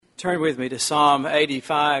Turn with me to Psalm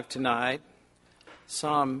 85 tonight.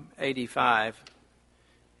 Psalm 85.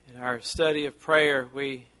 In our study of prayer,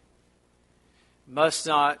 we must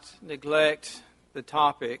not neglect the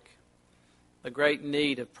topic, the great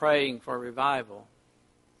need of praying for revival.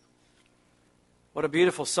 What a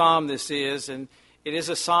beautiful psalm this is, and it is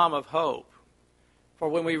a psalm of hope. For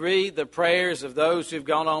when we read the prayers of those who've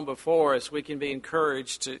gone on before us, we can be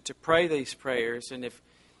encouraged to pray these prayers. And if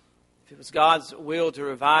it was God's will to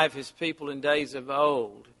revive His people in days of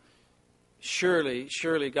old, surely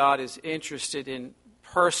God is interested in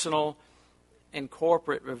personal and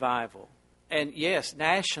corporate revival. And yes,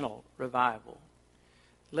 national revival.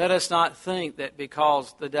 Let us not think that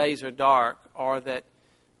because the days are dark or that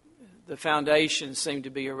the foundations seem to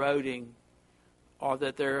be eroding or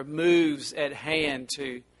that there are moves at hand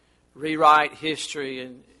to rewrite history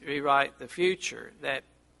and rewrite the future, that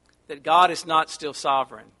God is not still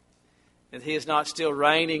sovereign, that He is not still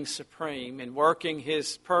reigning supreme and working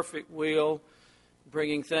His perfect will,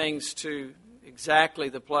 bringing things to exactly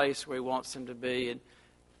the place where He wants them to be. And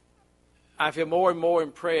I feel more and more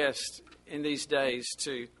impressed in these days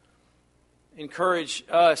to encourage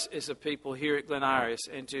us as a people here at Glen Iris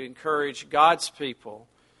and to encourage God's people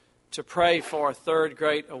to pray for a third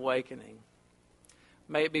great awakening.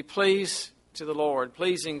 May it be pleasing to the Lord,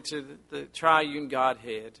 pleasing to the triune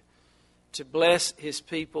Godhead, to bless His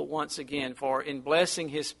people once again. For in blessing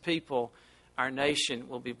His people, our nation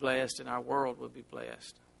will be blessed and our world will be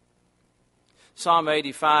blessed. Psalm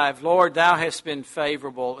 85, Lord, Thou hast been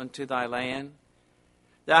favorable unto Thy land.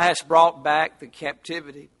 Thou hast brought back the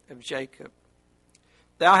captivity of Jacob.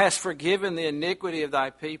 Thou hast forgiven the iniquity of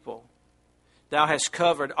Thy people. Thou hast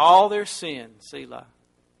covered all their sin, Selah.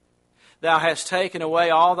 Thou hast taken away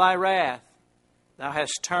all Thy wrath. Thou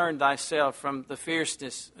hast turned Thyself from the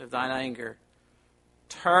fierceness of Thine anger.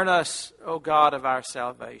 Turn us, O God of our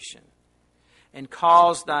salvation, and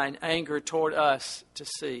cause Thine anger toward us to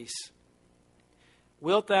cease.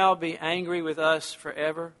 Wilt Thou be angry with us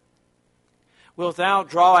forever? Wilt Thou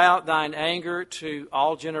draw out Thine anger to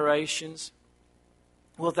all generations?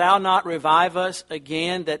 Wilt Thou not revive us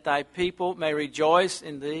again, that Thy people may rejoice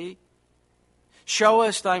in Thee? Show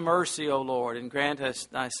us Thy mercy, O Lord, and grant us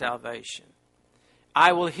Thy salvation.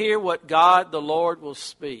 I will hear what God the Lord will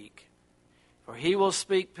speak, for He will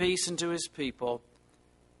speak peace unto His people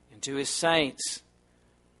and to His saints,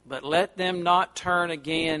 but let them not turn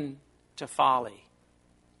again to folly.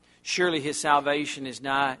 Surely His salvation is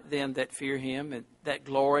nigh them that fear Him, and that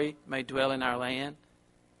glory may dwell in our land.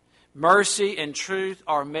 Mercy and truth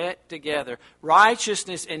are met together.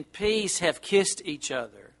 Righteousness and peace have kissed each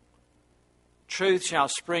other. Truth shall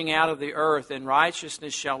spring out of the earth, and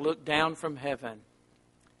righteousness shall look down from heaven.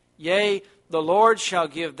 Yea, the Lord shall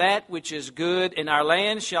give that which is good, and our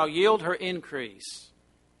land shall yield her increase.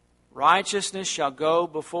 Righteousness shall go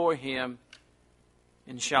before Him,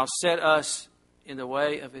 and shall set us in the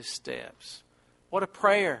way of His steps. What a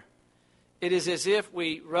prayer. It is as if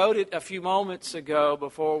we wrote it a few moments ago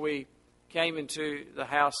before we came into the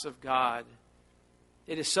house of God.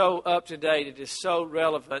 It is so up to date. It is so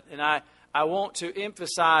relevant. And I want to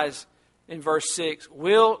emphasize in verse 6,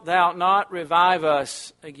 Wilt Thou not revive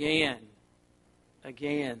us again,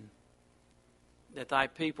 that Thy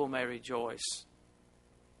people may rejoice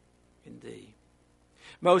in Thee.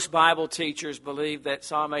 Most Bible teachers believe that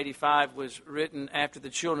Psalm 85 was written after the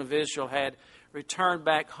children of Israel had returned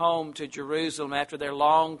back home to Jerusalem after their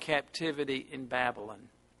long captivity in Babylon.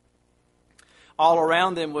 All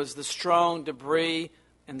around them was the strewn debris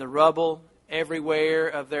and the rubble everywhere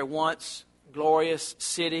of their once glorious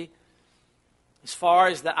city. As far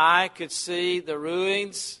as the eye could see, the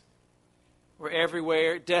ruins were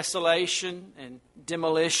everywhere, desolation and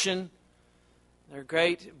demolition. Their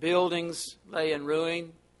great buildings lay in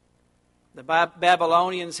ruin. The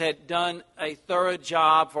Babylonians had done a thorough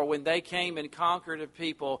job, for when they came and conquered a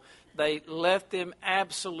people, they left them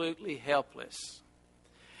absolutely helpless.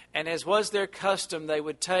 And as was their custom, they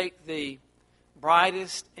would take the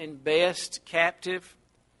brightest and best captive,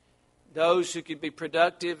 those who could be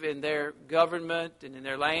productive in their government and in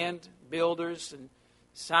their land, builders and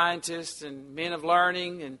scientists and men of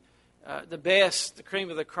learning, and the best, the cream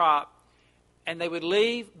of the crop. And they would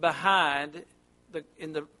leave behind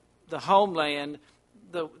in the homeland,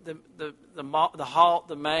 the halt,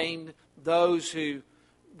 the maimed, those who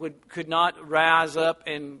could not rise up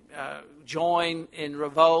and join in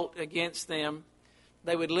revolt against them.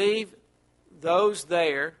 They would leave those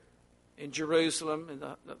there in Jerusalem, in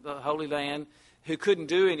the Holy Land, who couldn't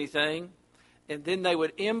do anything, and then they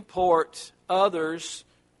would import others,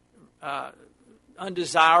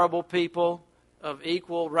 undesirable people of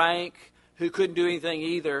equal rank, who couldn't do anything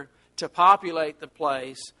either to populate the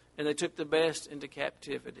place, and they took the best into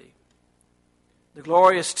captivity. The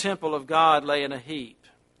glorious temple of God lay in a heap.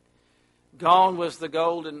 Gone was the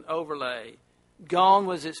golden overlay. Gone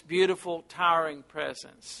was its beautiful, towering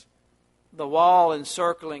presence. The wall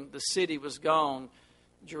encircling the city was gone.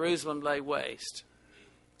 Jerusalem lay waste.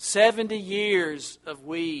 70 years of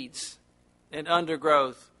weeds and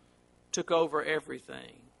undergrowth took over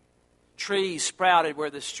everything. Trees sprouted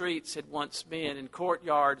where the streets had once been, and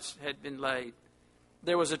courtyards had been laid.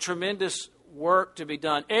 There was a tremendous work to be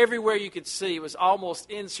done. Everywhere you could see it was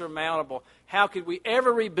almost insurmountable. How could we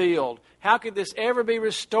ever rebuild? How could this ever be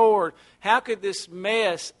restored? How could this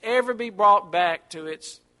mess ever be brought back to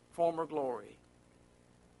its former glory?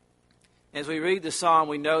 As we read the psalm,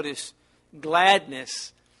 we notice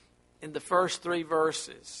gladness in the first 3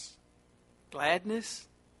 verses. Gladness?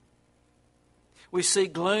 We see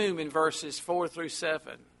gloom in verses 4 through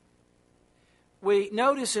 7. We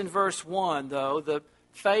notice in verse 1, though, the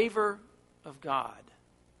favor of God.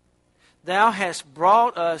 Thou hast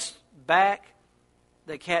brought us back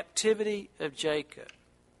the captivity of Jacob.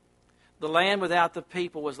 The land without the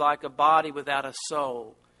people was like a body without a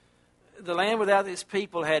soul. The land without its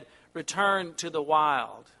people had returned to the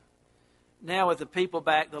wild. Now with the people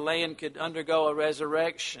back, the land could undergo a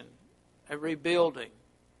resurrection, a rebuilding,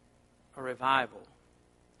 a revival.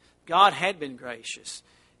 God had been gracious.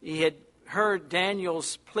 He had heard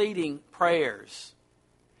Daniel's pleading prayers.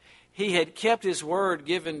 He had kept his word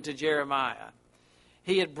given to Jeremiah.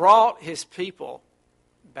 He had brought his people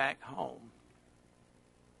back home.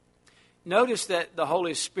 Notice that the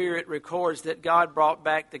Holy Spirit records that God brought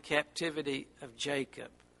back the captivity of Jacob.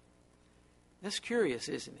 That's curious,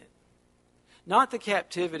 isn't it? Not the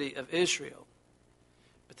captivity of Israel,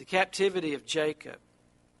 but the captivity of Jacob.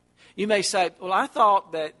 You may say, well, I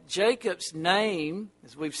thought that Jacob's name,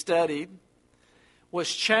 as we've studied,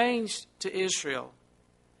 was changed to Israel.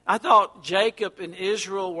 I thought Jacob and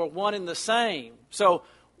Israel were one and the same. So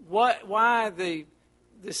why the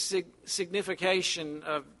signification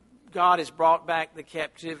of God has brought back the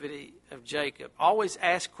captivity of Jacob? Always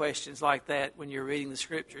ask questions like that when you're reading the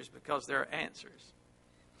Scriptures, because there are answers.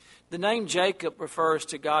 The name Jacob refers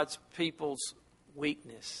to God's people's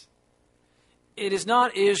weakness. It is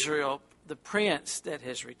not Israel, the prince, that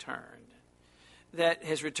has returned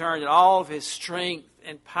in all of his strength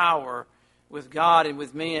and power with God and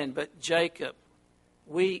with men, but Jacob,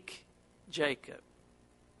 weak Jacob.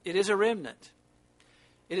 It is a remnant.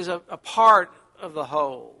 It is a part of the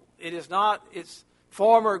whole. It is not its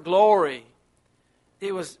former glory.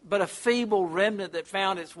 It was but a feeble remnant that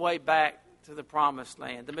found its way back to the promised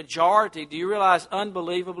land. The majority, do you realize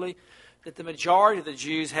unbelievably that the majority of the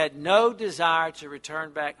Jews had no desire to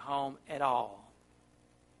return back home at all?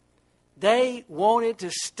 They wanted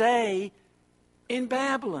to stay in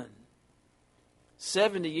Babylon.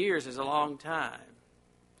 70 years is a long time.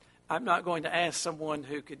 I'm not going to ask someone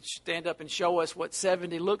who could stand up and show us what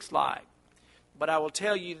 70 looks like. But I will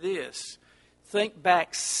tell you this. Think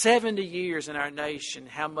back 70 years in our nation,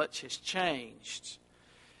 how much has changed.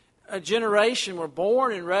 A generation were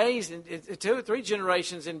born and raised, in 2 or 3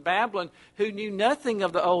 generations in Babylon, who knew nothing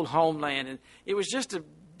of the old homeland. And it was just a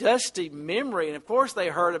dusty memory. And of course they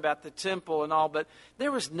heard about the temple and all, but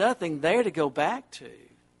there was nothing there to go back to.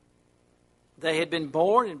 They had been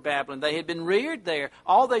born in Babylon. They had been reared there.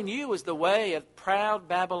 All they knew was the way of proud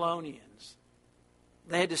Babylonians.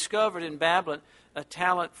 They had discovered in Babylon a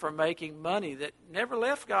talent for making money that never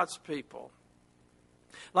left God's people.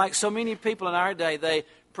 Like so many people in our day, they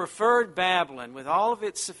preferred Babylon with all of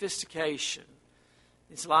its sophistication,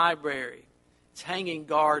 its library, its hanging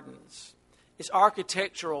gardens, its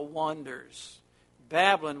architectural wonders.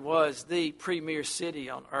 Babylon was the premier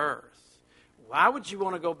city on earth. Why would you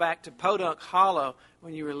want to go back to Podunk Hollow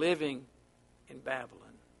when you were living in Babylon?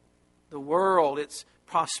 The world, its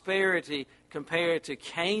prosperity compared to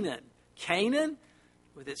Canaan. Canaan,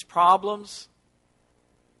 with its problems,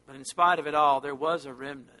 but in spite of it all, there was a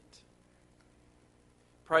remnant.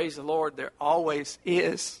 Praise the Lord, there always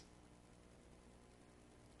is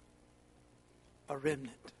a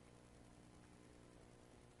remnant.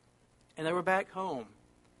 And they were back home.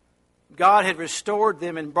 God had restored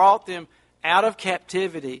them and brought them out of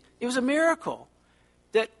captivity. It was a miracle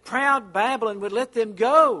that proud Babylon would let them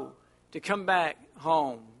go to come back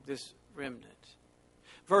home, this remnant.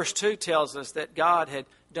 Verse 2 tells us that God had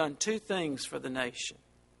done 2 things for the nation.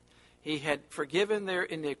 He had forgiven their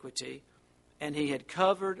iniquity, and He had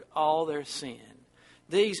covered all their sin.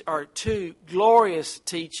 These are 2 glorious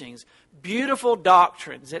teachings, beautiful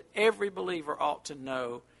doctrines that every believer ought to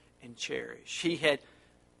know and cherish. He had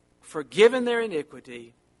forgiven their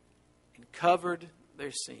iniquity and covered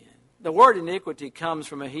their sin. The word iniquity comes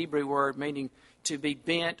from a Hebrew word meaning to be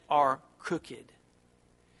bent or crooked.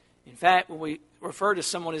 In fact, when we refer to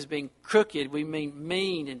someone as being crooked, we mean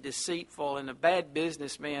mean and deceitful and a bad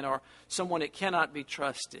businessman or someone that cannot be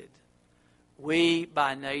trusted. We,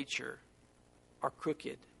 by nature, are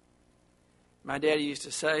crooked. My daddy used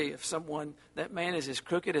to say of someone, that man is as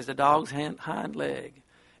crooked as a dog's hind leg.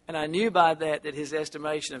 And I knew by that his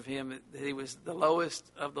estimation of him, that he was the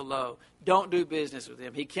lowest of the low. Don't do business with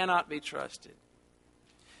him. He cannot be trusted.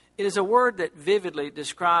 It is a word that vividly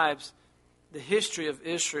describes the history of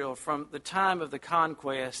Israel from the time of the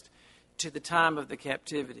conquest to the time of the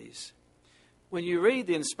captivities. When you read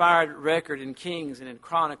the inspired record in Kings and in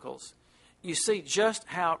Chronicles, you see just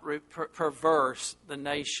how perverse the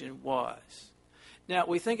nation was. Now,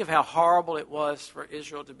 we think of how horrible it was for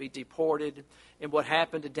Israel to be deported and what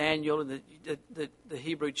happened to Daniel and the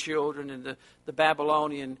Hebrew children and the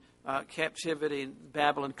Babylonian captivity and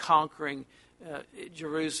Babylon conquering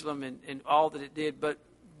Jerusalem and all that it did, but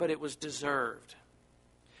it was deserved.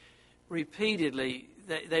 Repeatedly,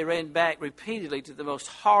 they ran back repeatedly to the most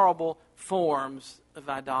horrible forms of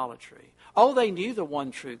idolatry. Oh, they knew the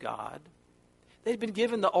one true God. They'd been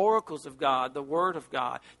given the oracles of God, the Word of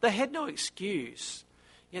God. They had no excuse.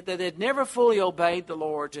 Yet they had never fully obeyed the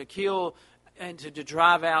Lord to kill and to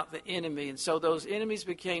drive out the enemy. And so those enemies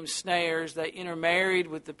became snares. They intermarried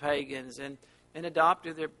with the pagans and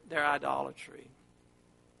adopted their idolatry.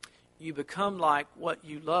 You become like what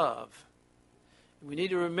you love. We need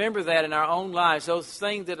to remember that in our own lives. Those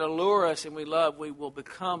things that allure us and we love, we will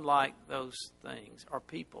become like those things or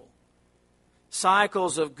people.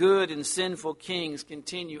 Cycles of good and sinful kings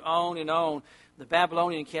continue on and on. The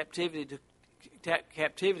Babylonian captivity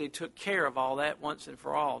took care of all that once and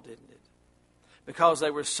for all, didn't it? Because they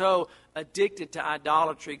were so addicted to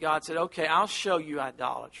idolatry, God said, okay, I'll show you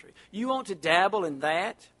idolatry. You want to dabble in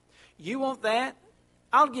that? You want that?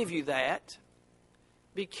 I'll give you that.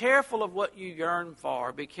 Be careful of what you yearn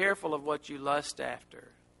for. Be careful of what you lust after.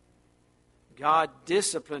 God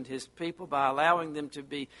disciplined His people by allowing them to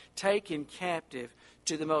be taken captive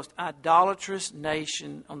to the most idolatrous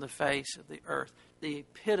nation on the face of the earth. The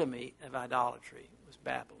epitome of idolatry was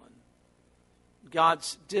Babylon.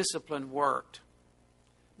 God's discipline worked.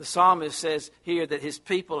 The psalmist says here that His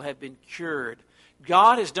people have been cured.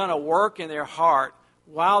 God has done a work in their heart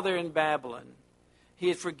while they're in Babylon. He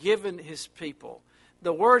had forgiven His people.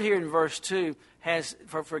 The word here in verse 2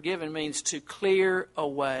 for forgiven means to clear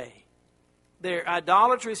away. Their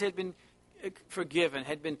idolatries had been forgiven,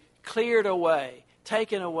 had been cleared away,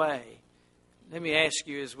 taken away. Let me ask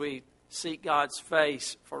you, as we seek God's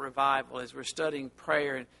face for revival, as we're studying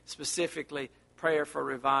prayer and specifically prayer for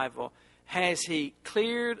revival, has He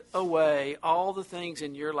cleared away all the things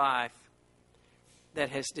in your life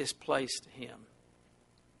that has displaced Him?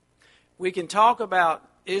 We can talk about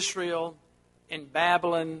Israel and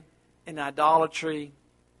Babylon and idolatry,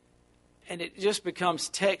 and it just becomes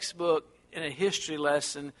textbook in a history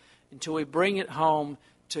lesson until we bring it home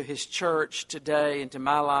to His church today and to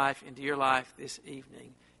my life and to your life this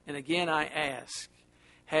evening. And again, I ask,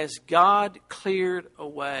 has God cleared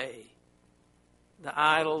away the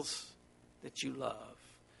idols that you love?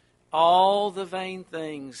 All the vain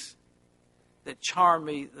things that charm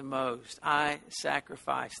me the most, I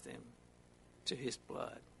sacrifice them to His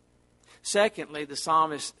blood. Secondly, the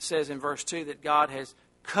psalmist says in verse 2 that God has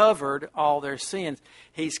covered all their sins.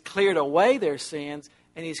 He's cleared away their sins,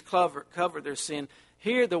 and He's covered their sin.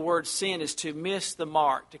 Here the word sin is to miss the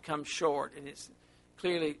mark, to come short. And it's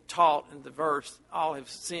clearly taught in the verse, all have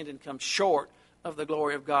sinned and come short of the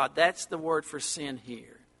glory of God. That's the word for sin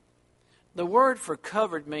here. The word for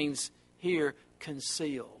covered means here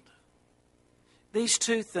concealed. These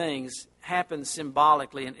two things happen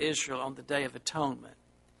symbolically in Israel on the Day of Atonement.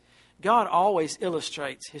 God always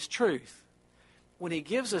illustrates His truth. When He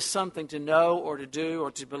gives us something to know or to do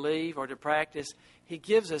or to believe or to practice, He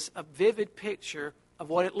gives us a vivid picture of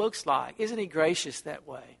what it looks like. Isn't He gracious that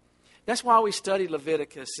way? That's why we study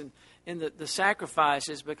Leviticus and the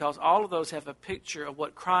sacrifices, because all of those have a picture of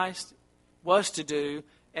what Christ was to do,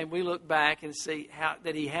 and we look back and see how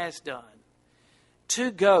that He has done.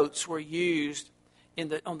 2 goats were used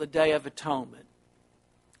on the Day of Atonement.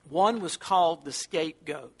 One was called the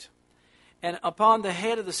scapegoat. And upon the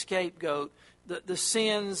head of the scapegoat, the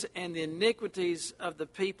sins and the iniquities of the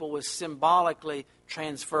people was symbolically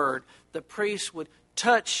transferred. The priest would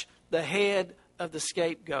touch the head of the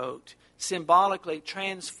scapegoat, symbolically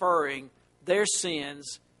transferring their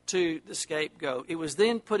sins to the scapegoat. It was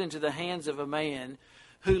then put into the hands of a man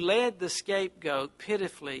who led the scapegoat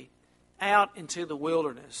pitifully out into the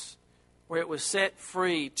wilderness, where it was set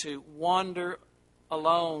free to wander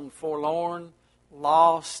alone, forlorn,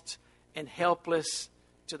 lost, and helpless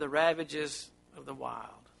to the ravages of the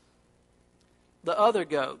wild. The other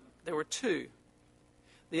goat, there were two.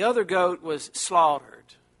 The other goat was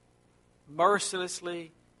slaughtered,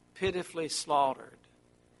 mercilessly, pitifully slaughtered.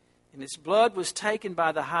 And its blood was taken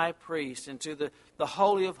by the high priest into the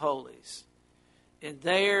Holy of Holies. And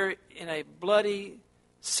there, in a bloody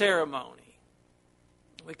ceremony,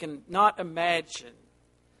 we can not imagine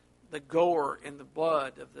the gore and the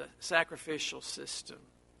blood of the sacrificial system.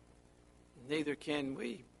 Neither can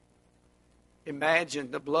we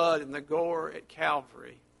imagine the blood and the gore at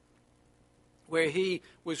Calvary, where he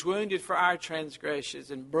was wounded for our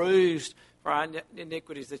transgressions and bruised for our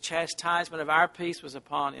iniquities. The chastisement of our peace was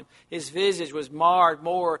upon him. His visage was marred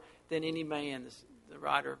more than any man, the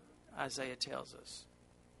writer Isaiah tells us.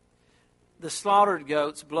 The slaughtered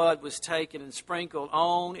goat's blood was taken and sprinkled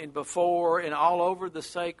on and before and all over the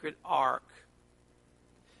sacred ark.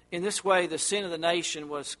 In this way, the sin of the nation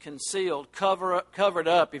was concealed, covered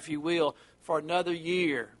up, if you will, for another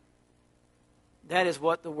year. That is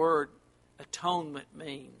what the word atonement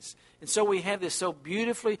means. And so we have this so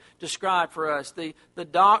beautifully described for us, the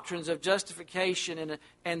doctrines of justification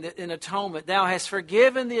and atonement. Thou hast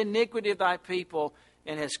forgiven the iniquity of thy people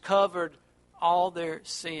and hast covered all their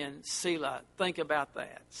sin. Selah. Think about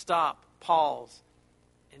that. Stop, pause,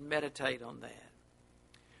 and meditate on that.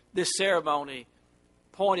 This ceremony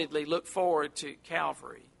pointedly looked forward to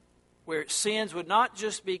Calvary, where sins would not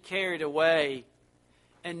just be carried away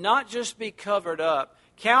and not just be covered up.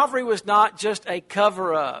 Calvary was not just a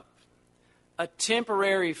cover-up, a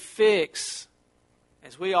temporary fix,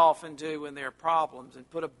 as we often do when there are problems, and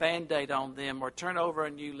put a Band-Aid on them or turn over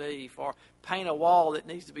a new leaf or paint a wall that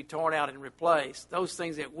needs to be torn out and replaced. Those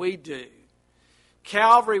things that we do.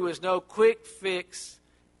 Calvary was no quick fix,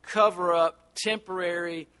 cover-up,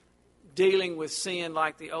 temporary dealing with sin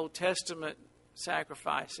like the Old Testament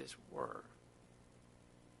sacrifices were.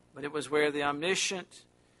 But it was where the omniscient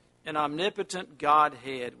and omnipotent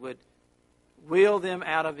Godhead would will them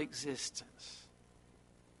out of existence.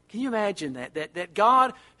 Can you imagine that? That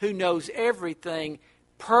God, who knows everything,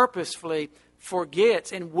 purposefully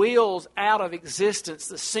forgets and wills out of existence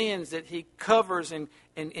the sins that he covers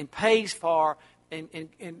and pays for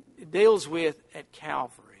and deals with at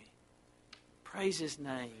Calvary. Praise his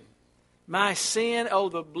name. My sin, oh,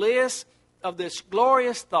 the bliss of this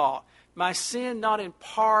glorious thought. My sin, not in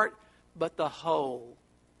part, but the whole,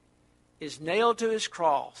 is nailed to his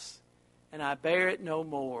cross, and I bear it no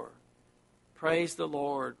more. Praise the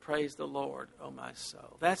Lord, O my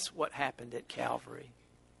soul. That's what happened at Calvary.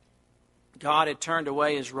 God had turned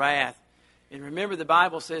away his wrath. And remember, the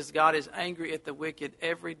Bible says God is angry at the wicked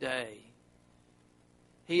every day.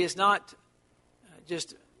 He is not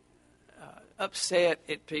just upset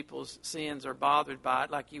at people's sins or bothered by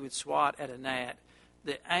it like you would swat at a gnat.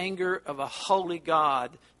 The anger of a holy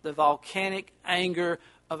God, the volcanic anger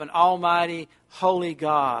of an almighty, holy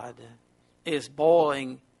God, is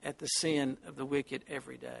boiling at the sin of the wicked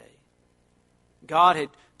every day. God had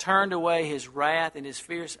turned away his wrath and his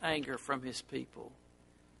fierce anger from his people.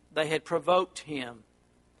 They had provoked him.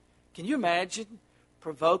 Can you imagine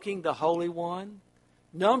provoking the Holy One?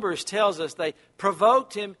 Numbers tells us they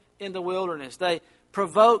provoked him in the wilderness. They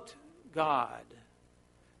provoked God.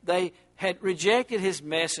 They had rejected his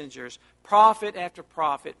messengers, prophet after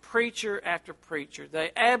prophet, preacher after preacher.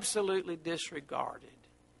 They absolutely disregarded.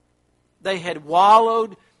 They had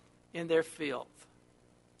wallowed in their filth.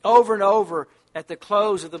 Over and over at the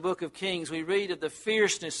close of the book of Kings, we read of the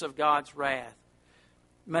fierceness of God's wrath.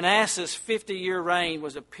 Manasseh's 50-year reign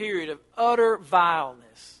was a period of utter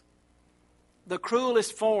vileness. The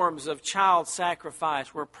cruelest forms of child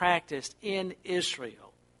sacrifice were practiced in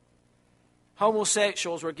Israel.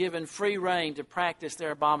 Homosexuals were given free rein to practice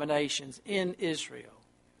their abominations in Israel.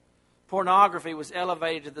 Pornography was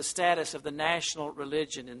elevated to the status of the national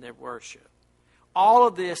religion in their worship. All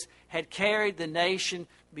of this had carried the nation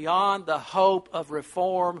beyond the hope of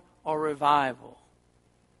reform or revival.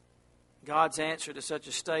 God's answer to such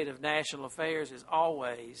a state of national affairs is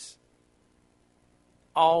always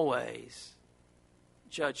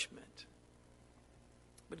judgment.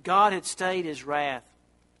 But God had stayed his wrath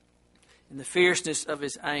in the fierceness of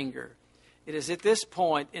his anger. It is at this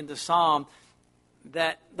point in the psalm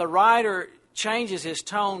that the writer changes his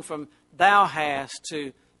tone from thou hast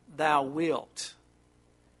to thou wilt.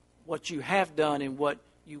 What you have done and what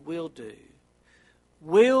you will do.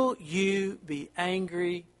 Will you be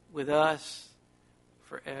angry with us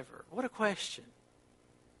forever? What a question.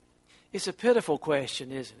 It's a pitiful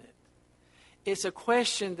question, isn't it? It's a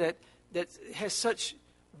question that has such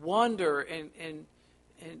wonder and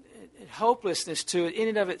hopelessness to it in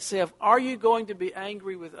and of itself. Are you going to be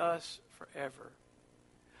angry with us forever?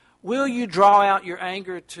 Will you draw out your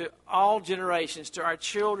anger to all generations, to our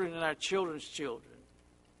children and our children's children?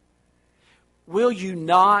 Will you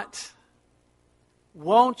not?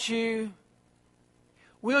 Won't you?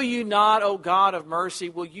 Will you not, O God of mercy,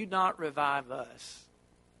 will you not revive us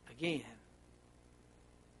again?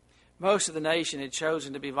 Most of the nation had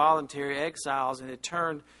chosen to be voluntary exiles and had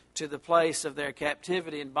turned to the place of their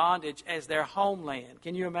captivity and bondage as their homeland.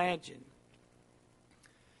 Can you imagine?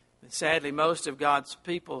 And sadly, most of God's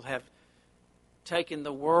people have taken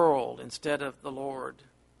the world instead of the Lord,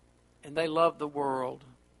 and they love the world.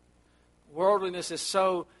 Worldliness is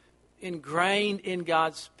so ingrained in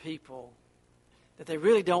God's people that they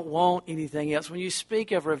really don't want anything else. When you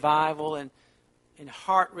speak of revival and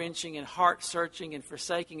heart-wrenching and heart-searching and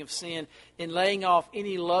forsaking of sin and laying off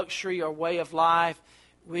any luxury or way of life,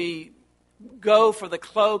 we go for the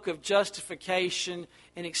cloak of justification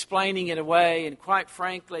and explaining it away. And quite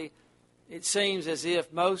frankly, it seems as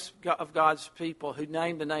if most of God's people who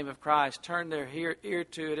name the name of Christ turn their ear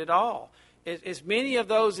to it at all. As many of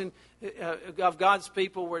those of God's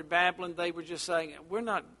people were in Babylon, they were just saying, we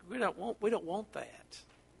don't want that.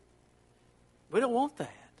 We don't want that.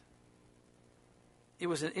 It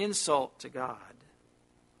was an insult to God.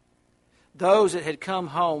 Those that had come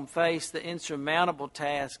home faced the insurmountable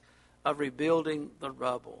task of rebuilding the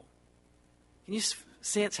rubble. Can you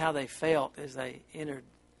sense how they felt as they entered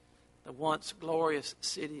the once glorious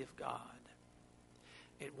city of God?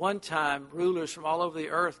 At one time, rulers from all over the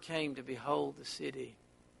earth came to behold the city.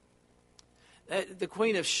 The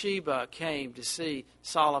Queen of Sheba came to see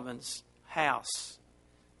Solomon's house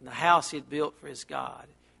and the house he had built for his God.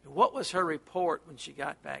 And what was her report when she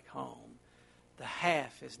got back home? The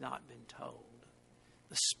half has not been told.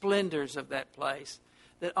 The splendors of that place,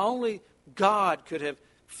 that only God could have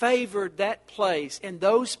favored that place and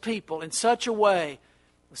those people in such a way,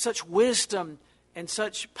 with such wisdom and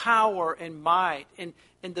such power and might. And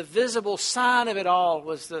the visible sign of it all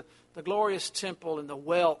was the glorious temple and the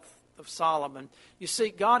wealth of Solomon. You see,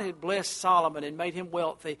 God had blessed Solomon and made him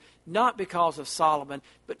wealthy, not because of Solomon,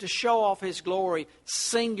 but to show off his glory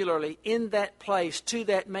singularly in that place to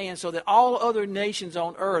that man, so that all other nations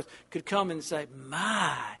on earth could come and say,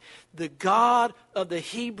 my, the God of the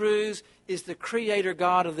Hebrews is the creator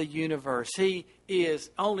God of the universe. He is,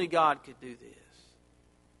 only God could do this.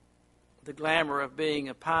 The glamour of being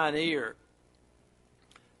a pioneer,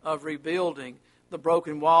 of rebuilding the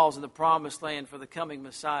broken walls in the promised land for the coming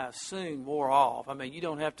Messiah soon wore off. I mean, you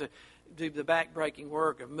don't have to do the back-breaking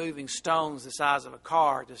work of moving stones the size of a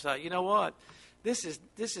car to say, you know what, this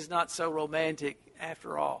is not so romantic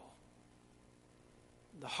after all.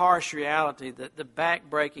 The harsh reality, the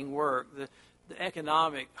back-breaking work, the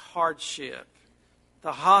economic hardship,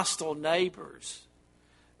 the hostile neighbors,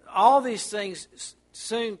 all these things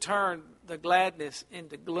soon turn the gladness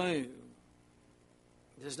into gloom.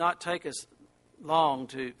 It does not take us long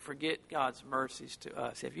to forget God's mercies to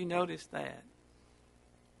us. Have you noticed that?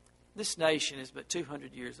 This nation is but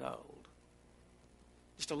 200 years old.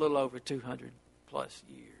 Just a little over 200 plus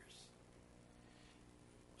years.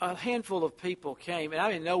 A handful of people came, and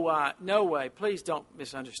I mean, no way, please don't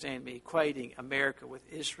misunderstand me, equating America with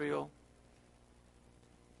Israel.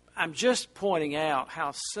 I'm just pointing out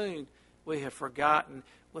how soon we have forgotten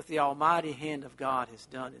what the almighty hand of God has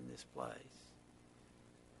done in this place.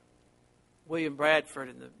 William Bradford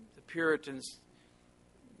and the Puritans,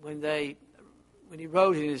 when he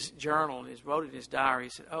wrote in his journal and he wrote in his diary, he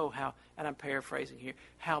said, oh, how, and I'm paraphrasing here,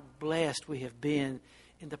 how blessed we have been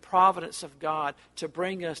in the providence of God to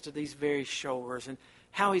bring us to these very shores, and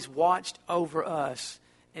how he's watched over us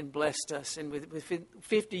and blessed us. And within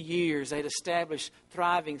 50 years, they'd established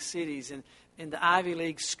thriving cities and in the Ivy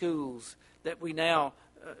League schools that we now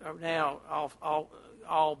are now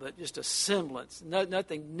all but just a semblance,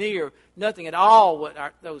 nothing at all what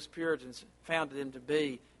those Puritans founded them to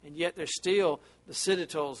be. And yet they're still the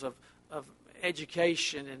citadels of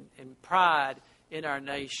education and pride in our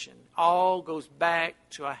nation. All goes back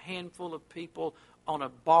to a handful of people on a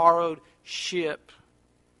borrowed ship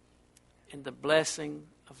in the blessing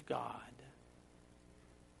of God.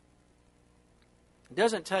 It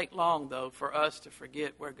doesn't take long, though, for us to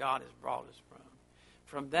forget where God has brought us from.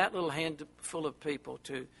 From that little handful of people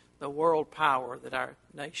to the world power that our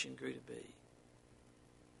nation grew to be.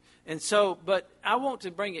 And so, but I want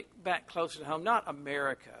to bring it back closer to home, not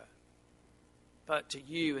America, but to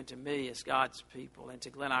you and to me as God's people and to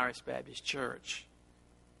Glen Iris Baptist Church,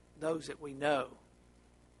 those that we know.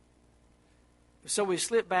 So we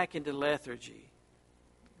slip back into lethargy,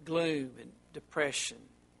 gloom and depression,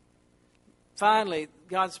 finally,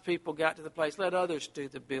 God's people got to the place, let others do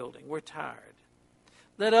the building. We're tired.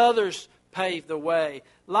 Let others pave the way.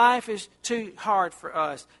 Life is too hard for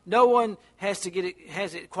us. No one has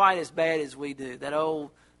it quite as bad as we do. That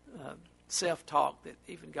old self-talk that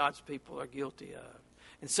even God's people are guilty of.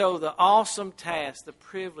 And so the awesome task, the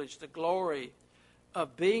privilege, the glory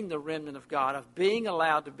of being the remnant of God, of being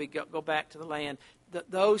allowed to go back to the land,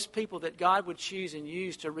 those people that God would choose and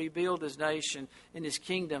use to rebuild His nation and His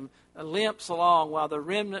kingdom limps along while the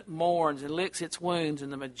remnant mourns and licks its wounds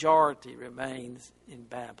and the majority remains in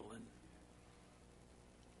Babylon.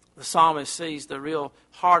 The psalmist sees the real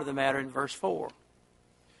heart of the matter in verse 4.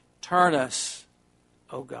 Turn us,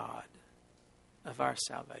 O God, of our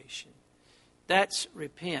salvation. That's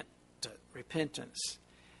repentance.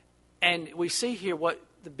 And we see here what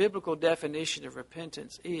the biblical definition of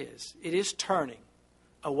repentance is. It is turning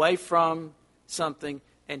away from something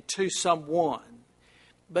and to someone.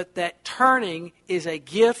 But that turning is a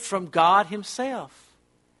gift from God Himself.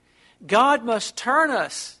 God must turn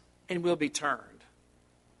us and we'll be turned.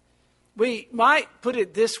 We might put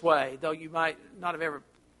it this way, though you might not have ever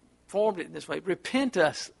formed it in this way. Repent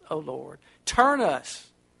us, O Lord. Turn us.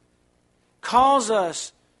 Cause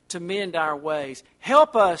us to mend our ways.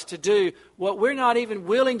 Help us to do what we're not even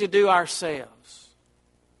willing to do ourselves.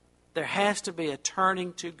 There has to be a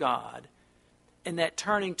turning to God. And that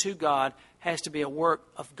turning to God has to be a work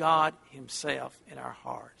of God Himself in our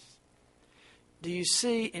hearts. Do you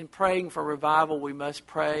see, in praying for revival, we must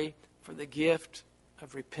pray for the gift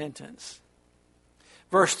of repentance?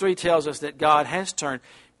 Verse 3 tells us that God has turned.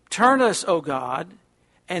 Turn us, O God.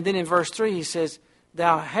 And then in verse 3 He says,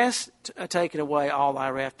 Thou hast taken away all thy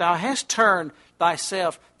wrath. Thou hast turned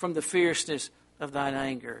thyself from the fierceness of thine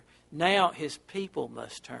anger. Now His people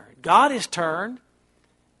must turn. God has turned.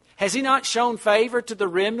 Has He not shown favor to the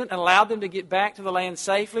remnant and allowed them to get back to the land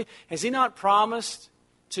safely? Has He not promised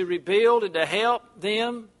to rebuild and to help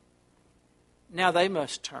them? Now they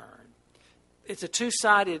must turn. It's a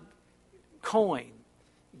two-sided coin.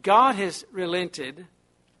 God has relented.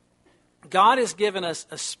 God has given us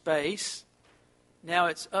a space. Now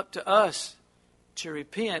it's up to us to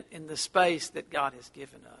repent in the space that God has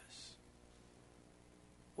given us.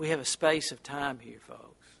 We have a space of time here,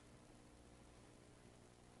 folks.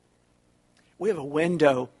 We have a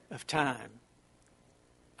window of time,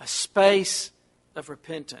 a space of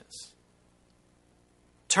repentance.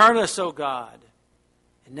 Turn us, O God.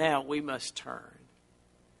 And now we must turn.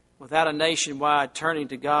 Without a nationwide turning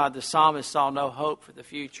to God, the psalmist saw no hope for the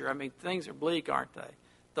future. I mean, things are bleak, aren't they?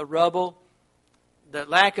 The rubble, the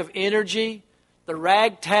lack of energy, the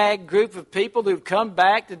ragtag group of people who've come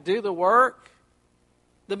back to do the work,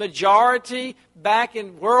 the majority back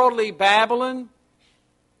in worldly Babylon.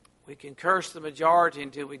 We can curse the majority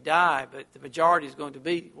until we die, but the majority is going to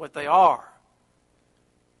be what they are.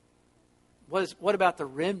 What about the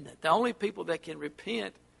remnant? The only people that can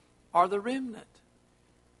repent are the remnant.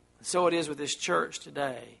 And so it is with this church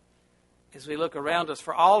today. As we look around us,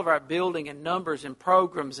 for all of our building and numbers and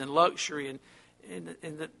programs and luxury,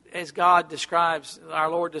 as God describes, our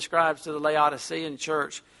Lord describes to the Laodicean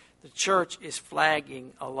church, the church is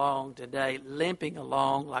flagging along today, limping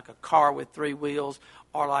along like a car with three wheels,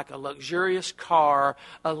 or like a luxurious car,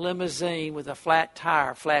 a limousine with a flat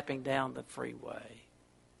tire flapping down the freeway.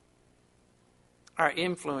 Our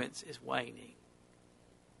influence is waning.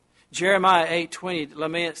 Jeremiah 8:20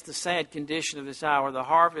 laments the sad condition of this hour. The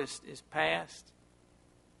harvest is past.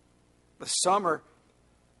 The summer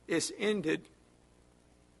is ended.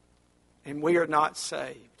 And we are not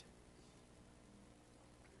saved.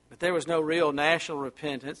 But there was no real national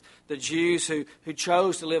repentance. The Jews who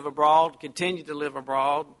chose to live abroad continued to live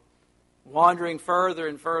abroad, wandering further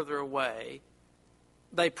and further away.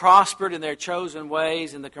 They prospered in their chosen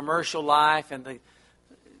ways in the commercial life and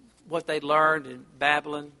what they learned in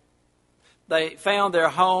Babylon. They found their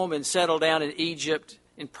home and settled down in Egypt,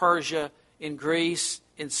 in Persia, in Greece,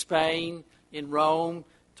 in Spain, in Rome,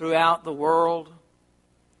 throughout the world.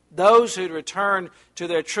 Those who returned to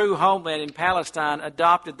their true homeland in Palestine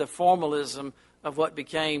adopted the formalism of what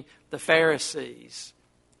became the Pharisees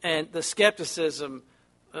and the skepticism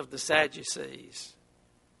of the Sadducees.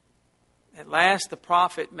 At last, the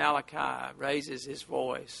prophet Malachi raises his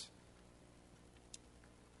voice.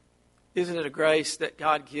 Isn't it a grace that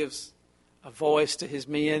God gives a voice to His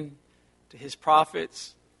men, to His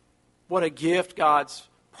prophets? What a gift God's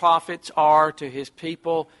prophets are to His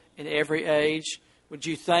people in every age. Would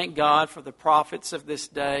you thank God for the prophets of this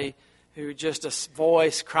day who are just a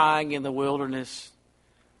voice crying in the wilderness?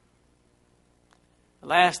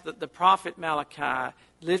 Last, the prophet Malachi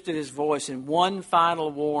lifted his voice in one final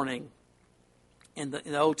warning in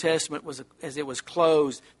the Old Testament was, as it was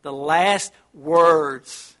closed, the last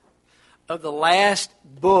words of the last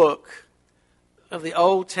book of the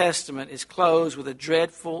Old Testament is closed with a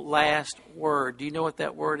dreadful last word. Do you know what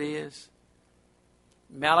that word is?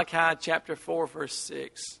 Malachi chapter 4, verse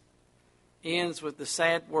 6 ends with the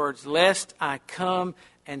sad words, "Lest I come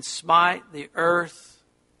and smite the earth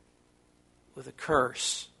with a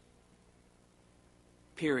curse."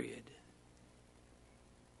 Period.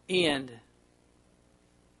 End.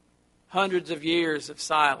 Hundreds of years of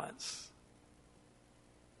silence.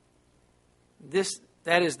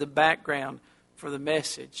 That is the background for the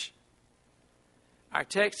message. Our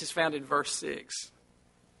text is found in verse 6.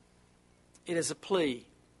 It is a plea.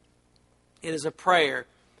 It is a prayer.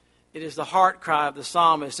 It is the heart cry of the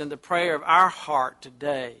psalmist and the prayer of our heart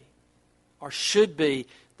today, or should be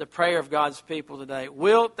the prayer of God's people today.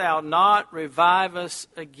 "Wilt thou not revive us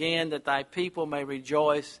again, that thy people may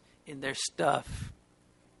rejoice in their stuff,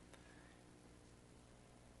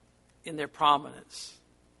 in their prominence,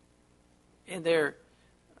 in their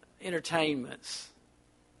entertainments,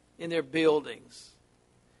 in their buildings,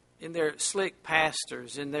 in their slick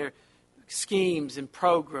pastors, in their schemes and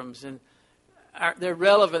programs, and their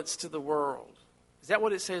relevance to the world." Is that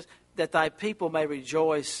what it says? "That thy people may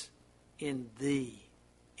rejoice in thee,"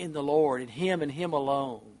 in the Lord, in Him and Him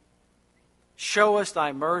alone. "Show us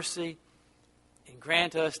thy mercy and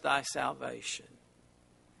grant us thy salvation."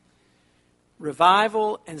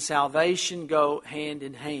 Revival and salvation go hand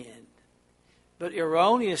in hand. But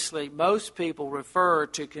erroneously, most people refer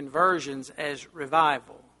to conversions as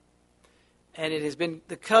revival. And it has been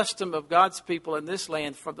the custom of God's people in this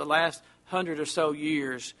land for the last 100 or so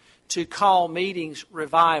years to call meetings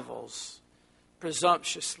revivals,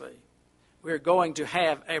 presumptuously. We're going to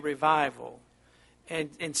have a revival.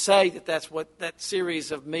 And say that that's what that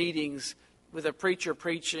series of meetings with a preacher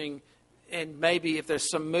preaching, and maybe if there's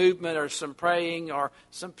some movement or some praying or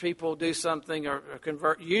some people do something or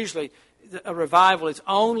convert. Usually a revival is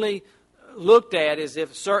only looked at as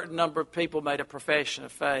if a certain number of people made a profession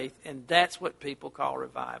of faith, and that's what people call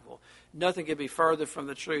revival. Nothing could be further from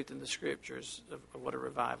the truth in the Scriptures of what a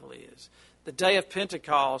revival is. The day of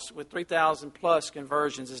Pentecost with 3,000 plus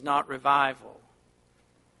conversions is not revival.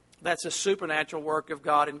 That's a supernatural work of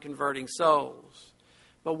God in converting souls.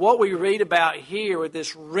 But what we read about here with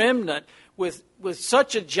this remnant with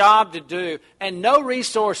such a job to do and no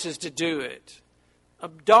resources to do it, a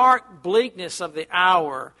dark bleakness of the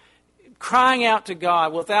hour, crying out to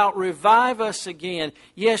God, "Without revive us again."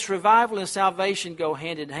 Yes, revival and salvation go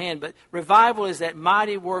hand in hand, but revival is that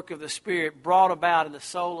mighty work of the Spirit brought about in the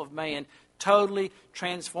soul of man, totally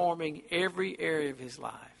transforming every area of his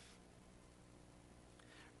life.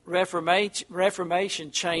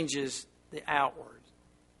 Reformation changes the outward.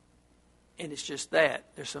 And it's just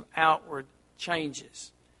that. There's some outward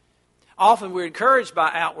changes. Often we're encouraged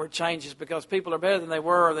by outward changes because people are better than they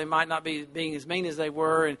were, or they might not be being as mean as they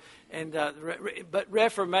were. But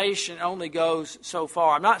Reformation only goes so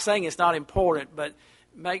far. I'm not saying it's not important, but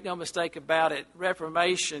make no mistake about it,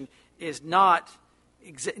 Reformation is not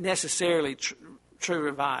necessarily true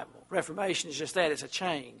revival. Reformation is just that. It's a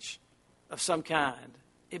change of some kind.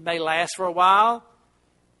 It may last for a while,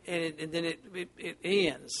 and then it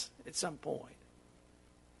ends at some point.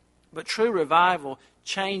 But true revival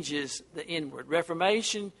changes the inward.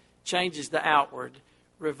 Reformation changes the outward.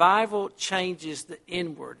 Revival changes the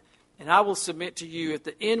inward. And I will submit to you, if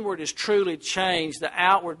the inward is truly changed, the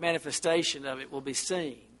outward manifestation of it will be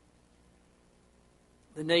seen.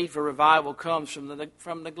 The need for revival comes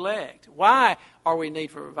from neglect. Why are we in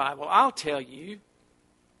need for revival? I'll tell you.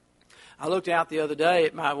 I looked out the other day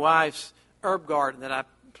at my wife's herb garden that I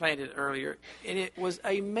planted earlier, and it was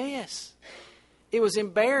a mess. It was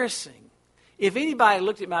embarrassing. If anybody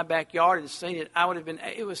looked at my backyard and seen it, I would have been.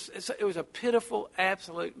 It was a pitiful,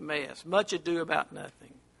 absolute mess. Much ado about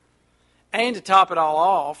nothing. And to top it all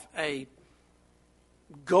off, a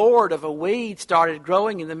gourd of a weed started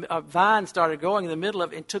growing, a vine started growing in the middle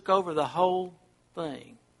of it and took over the whole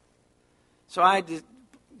thing. So I did,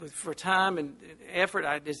 for time and effort,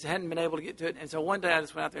 I just hadn't been able to get to it. And so one day I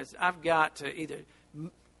just went out there and said, I've got to either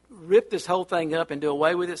rip this whole thing up and do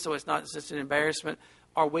away with it so it's not just an embarrassment,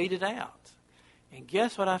 or weed it out. And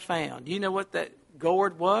guess what I found? Do you know what that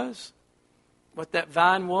gourd was? What that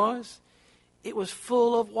vine was? It was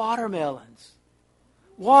full of watermelons.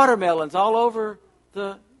 Watermelons all over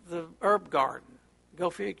the herb garden. Go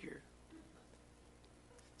figure.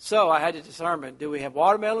 So I had to determine, do we have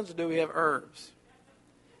watermelons or do we have herbs?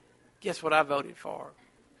 Guess what I voted for?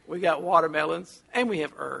 We got watermelons and we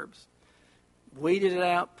have herbs. Weeded it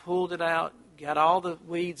out, pulled it out, got all the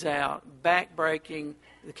weeds out, back breaking,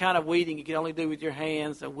 the kind of weeding you could only do with your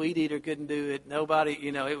hands. A weed eater couldn't do it. Nobody,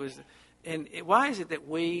 it was. And why is it that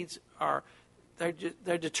weeds are,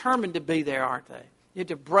 they're determined to be there, aren't they? You have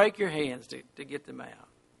to break your hands to get them out.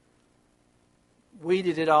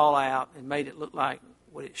 Weeded it all out and made it look like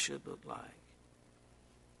what it should look like.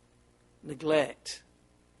 Neglect.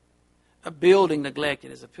 A building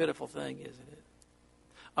neglected is a pitiful thing, isn't it?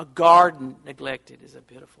 A garden neglected is a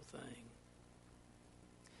pitiful thing.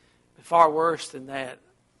 But far worse than that,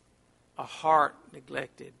 a heart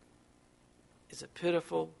neglected is a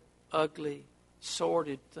pitiful, ugly,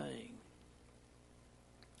 sordid thing.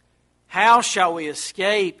 How shall we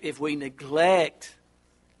escape if we neglect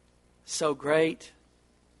so great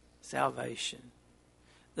salvation?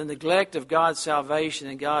 The neglect of God's salvation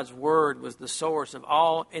and God's Word was the source of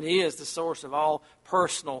all, and is the source of all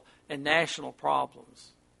personal and national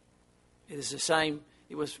problems. It is the same,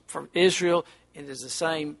 it was for Israel, and it is the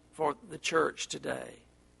same for the church today.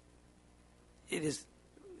 It is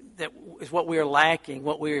that is what we are lacking,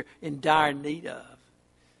 what we're in dire need of.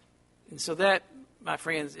 And so that, my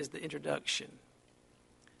friends, is the introduction.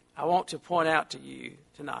 I want to point out to you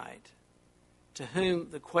tonight to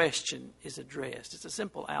whom the question is addressed. It's a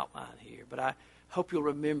simple outline here, but I hope you'll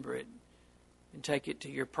remember it and take it to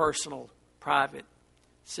your personal, private,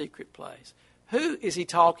 secret place. Who is he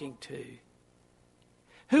talking to?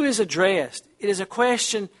 Who is addressed? It is a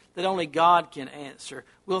question that only God can answer.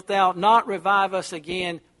 Wilt thou not revive us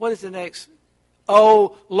again? What is the next?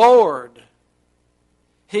 O Lord.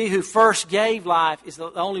 He who first gave life is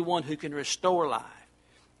the only one who can restore life.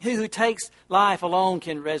 He who takes life alone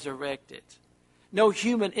can resurrect it. No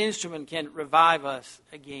human instrument can revive us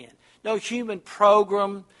again. No human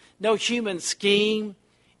program, no human scheme.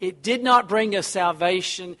 It did not bring us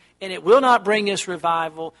salvation, and it will not bring us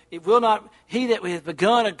revival. It will not. He that has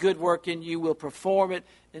begun a good work in you will perform it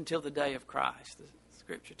until the day of Christ, the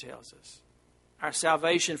Scripture tells us. Our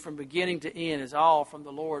salvation from beginning to end is all from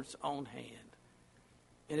the Lord's own hand.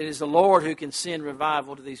 And it is the Lord who can send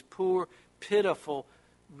revival to these poor, pitiful,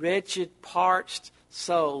 wretched, parched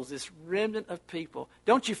souls, this remnant of people.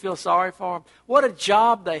 Don't you feel sorry for them? What a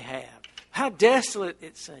job they have. How desolate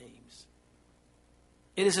it seems.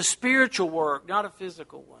 It is a spiritual work, not a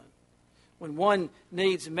physical one. When one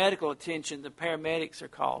needs medical attention, the paramedics are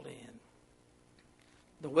called in.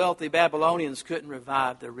 The wealthy Babylonians couldn't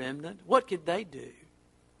revive the remnant. What could they do?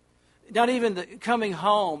 Not even the coming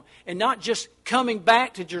home and not just coming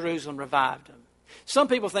back to Jerusalem revived them. Some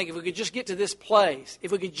people think if we could just get to this place,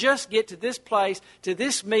 if we could just get to this place, to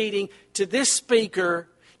this meeting, to this speaker,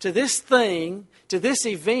 to this thing, to this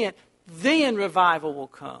event, then revival will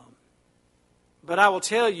come. But I will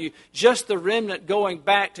tell you, just the remnant going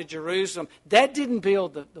back to Jerusalem, that didn't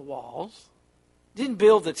build the walls, didn't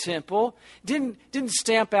build the temple, didn't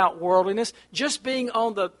stamp out worldliness. Just being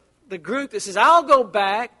on the group that says, I'll go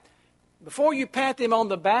back, before you pat them on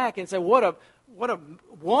the back and say, what a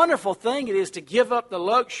wonderful thing it is to give up the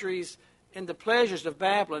luxuries and the pleasures of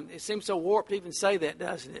Babylon. It seems so warped to even say that,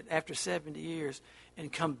 doesn't it, after 70 years.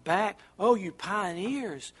 And come back. Oh, you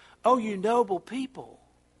pioneers. Oh, you noble people.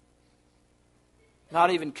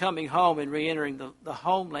 Not even coming home and re-entering the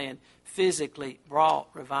homeland physically brought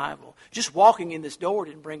revival. Just walking in this door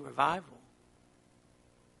didn't bring revival.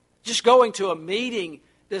 Just going to a meeting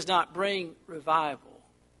does not bring revival.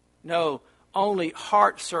 No, only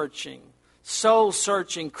heart-searching,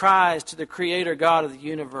 soul-searching cries to the Creator God of the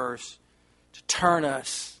universe to turn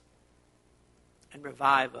us and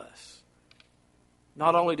revive us.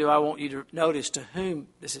 Not only do I want you to notice to whom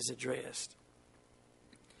this is addressed,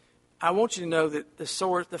 I want you to know that the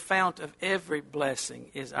source, the fount of every blessing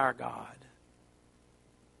is our God.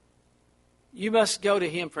 You must go to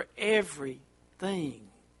Him for everything.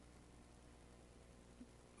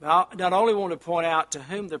 I not only want to point out to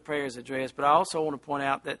whom the prayer is addressed, but I also want to point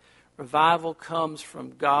out that revival comes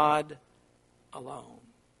from God alone.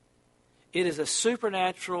 It is a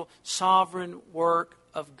supernatural, sovereign work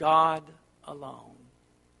of God alone.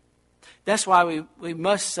 That's why we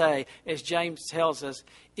must say, as James tells us,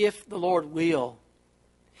 if the Lord will,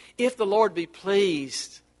 if the Lord be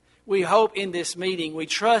pleased, we hope in this meeting, we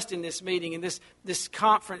trust in this meeting, in this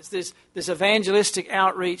conference, this evangelistic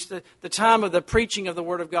outreach, the time of the preaching of the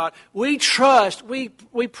Word of God. We trust, we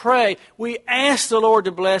pray, we ask the Lord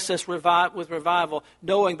to bless us with revival,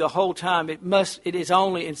 knowing the whole time it is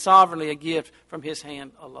only and sovereignly a gift from His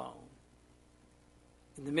hand alone.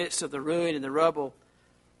 In the midst of the ruin and the rubble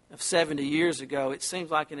of 70 years ago, it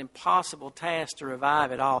seems like an impossible task to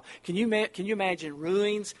revive it all. Can you imagine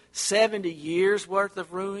ruins, 70 years worth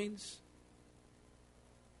of ruins?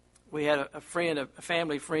 We had a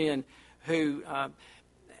family friend who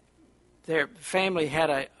their family had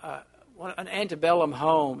an antebellum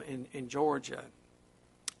home in Georgia.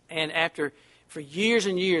 And for years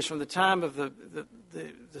and years, from the time of the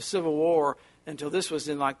Civil War until this was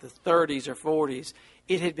in like the 30s or 40s,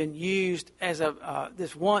 it had been used as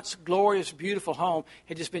this once glorious, beautiful home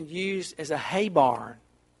had just been used as a hay barn.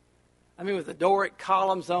 I mean, with the Doric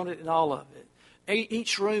columns on it and all of it.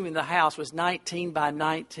 Each room in the house was 19 by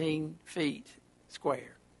 19 feet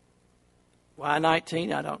square. Why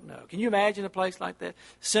 19? I don't know. Can you imagine a place like that?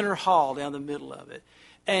 Center hall down the middle of it.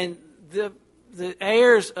 And the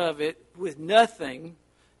heirs of it, with nothing,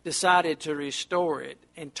 decided to restore it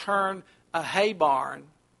and turn a hay barn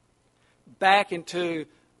back into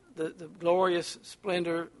the glorious,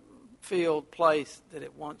 splendor-filled place that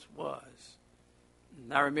it once was.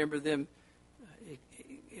 And I remember them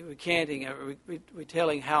recanting,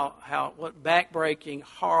 retelling what backbreaking,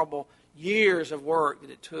 horrible years of work that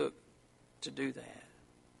it took to do that.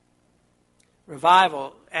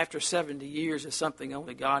 Revival after 70 years is something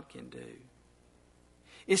only God can do.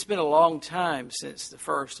 It's been a long time since the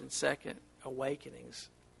first and second awakenings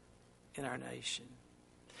in our nation.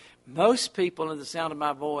 Most people in the sound of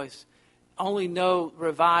my voice only know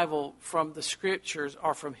revival from the scriptures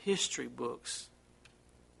or from history books.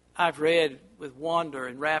 I've read with wonder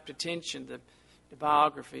and rapt attention the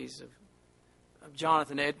biographies of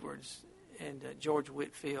Jonathan Edwards and George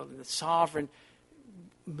Whitefield and the sovereign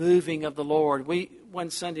moving of the Lord. We, one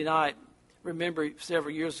Sunday night, remember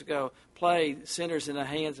several years ago, played Sinners in the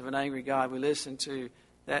Hands of an Angry God. We listened to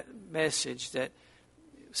that message that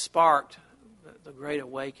sparked the Great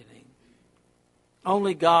Awakening.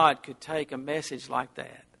 Only God could take a message like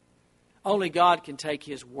that. Only God can take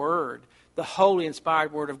His Word. The holy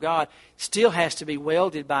inspired Word of God still has to be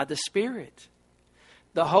welded by the Spirit.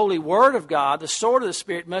 The holy Word of God, the sword of the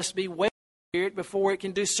Spirit, must be welded by the Spirit before it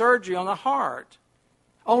can do surgery on the heart.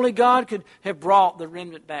 Only God could have brought the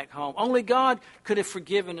remnant back home. Only God could have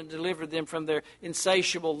forgiven and delivered them from their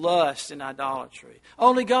insatiable lust and idolatry.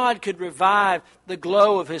 Only God could revive the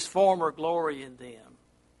glow of His former glory in them,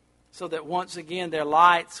 so that once again their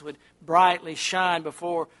lights would brightly shine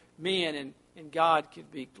before men and God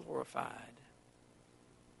could be glorified.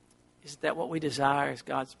 Isn't that what we desire as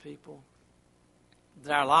God's people?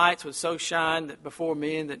 That our lights would so shine that before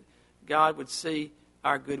men that God would see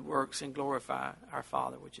our good works and glorify our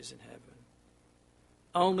Father which is in heaven.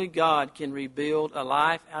 Only God can rebuild a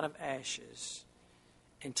life out of ashes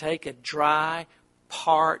and take a dry,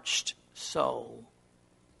 parched soul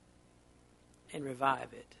and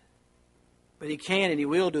revive it. But He can and He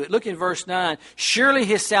will do it. Look in verse 9. Surely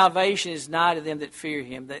His salvation is nigh to them that fear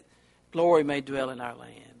Him, that glory may dwell in our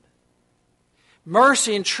land.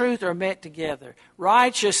 Mercy and truth are met together.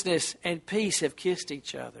 Righteousness and peace have kissed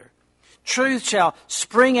each other. Truth shall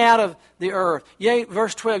spring out of the earth. Yea,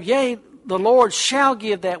 verse 12, yea, the Lord shall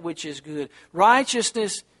give that which is good.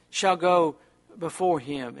 Righteousness shall go before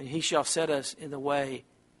Him, and He shall set us in the way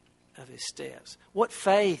of His steps. What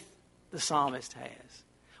faith the psalmist has.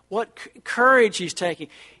 What courage he's taking.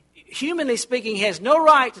 Humanly speaking, he has no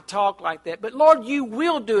right to talk like that. But Lord, You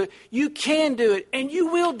will do it. You can do it, and You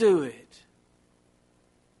will do it.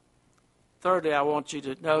 Thirdly, I want you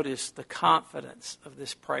to notice the confidence of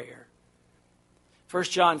this prayer. 1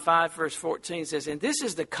 John 5, verse 14 says, and this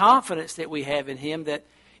is the confidence that we have in Him, that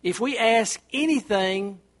if we ask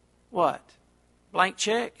anything, what? Blank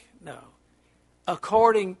check? No.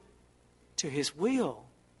 According to His will,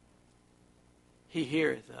 He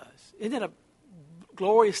heareth us. Isn't that a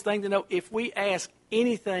glorious thing to know? If we ask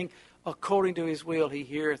anything according to His will, He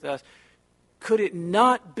heareth us. Could it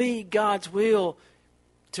not be God's will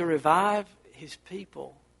to revive His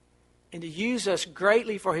people and to use us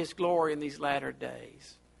greatly for His glory in these latter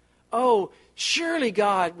days? Oh, surely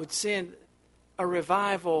God would send a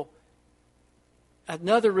revival,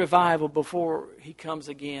 another revival before He comes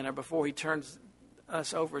again, or before He turns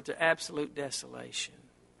us over to absolute desolation.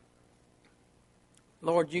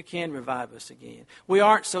 Lord, You can revive us again. We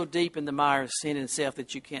aren't so deep in the mire of sin and self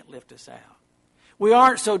that You can't lift us out. We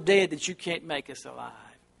aren't so dead that You can't make us alive.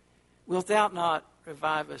 Wilt Thou not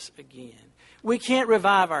revive us again? We can't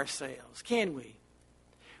revive ourselves, can we?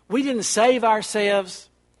 We didn't save ourselves,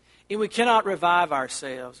 and we cannot revive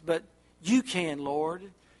ourselves. But You can, Lord.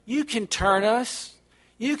 You can turn us.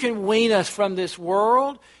 You can wean us from this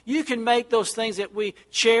world. You can make those things that we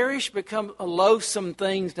cherish become loathsome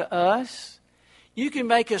things to us. You can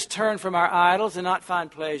make us turn from our idols and not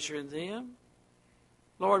find pleasure in them.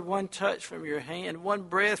 Lord, one touch from Your hand, one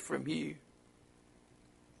breath from You,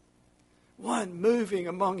 one moving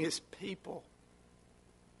among His people,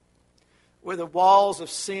 where the walls of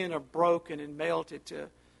sin are broken and melted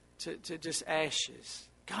to to just ashes.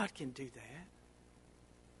 God can do that.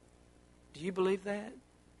 Do you believe that?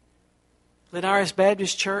 Linares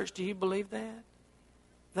Baptist Church, do you believe that?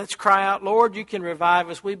 Let's cry out, Lord, you can revive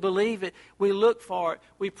us. We believe it. We look for it.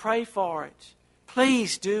 We pray for it.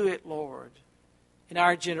 Please do it, Lord, in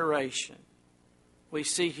our generation. We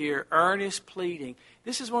see here earnest pleading.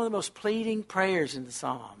 This is one of the most pleading prayers in the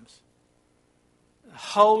Psalms. A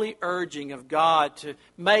holy urging of God to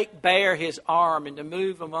make bare His arm and to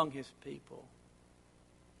move among His people.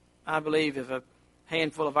 I believe if a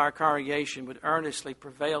handful of our congregation would earnestly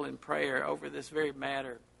prevail in prayer over this very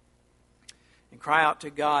matter and cry out to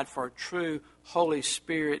God for a true Holy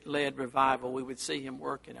Spirit-led revival, we would see Him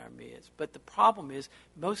work in our midst. But the problem is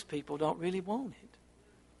most people don't really want it.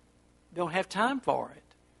 Don't have time for it.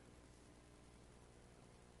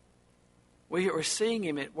 We are seeing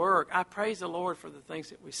Him at work. I praise the Lord for the things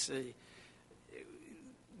that we see.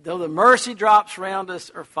 Though the mercy drops around us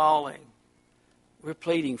are falling, we're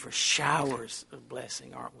pleading for showers of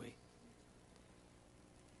blessing, aren't we?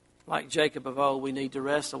 Like Jacob of old, we need to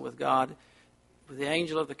wrestle with God, with the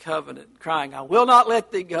angel of the covenant, crying, I will not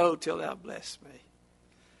let thee go till thou bless me.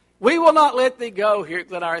 We will not let thee go here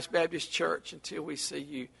at Linares Baptist Church until we see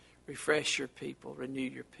you refresh your people, renew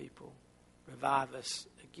your people, revive us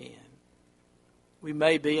again. We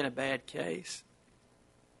may be in a bad case,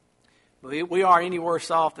 but we aren't any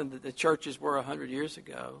worse off than the churches were 100 years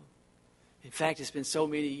ago. In fact, it's been so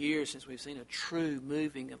many years since we've seen a true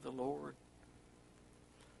moving of the Lord.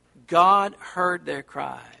 God heard their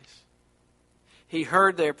cries. He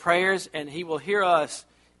heard their prayers, and He will hear us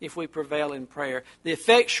if we prevail in prayer. The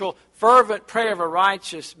effectual, fervent prayer of a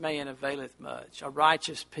righteous man availeth much. A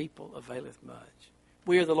righteous people availeth much.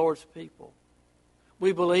 We are the Lord's people.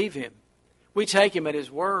 We believe Him. We take Him at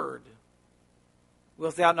His word.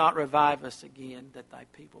 Wilt thou not revive us again, that thy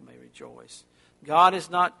people may rejoice? God is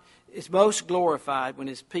most glorified when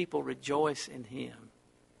His people rejoice in Him.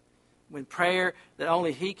 When prayer that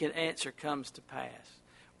only He can answer comes to pass.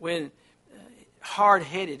 When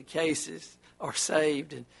hard-headed cases are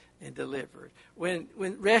saved and delivered. When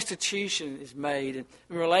restitution is made and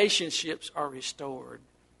relationships are restored.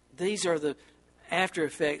 These are the after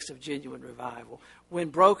effects of genuine revival. When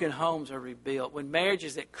broken homes are rebuilt. When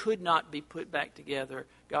marriages that could not be put back together,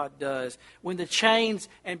 God does. When the chains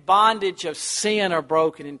and bondage of sin are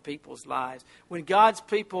broken in people's lives. When God's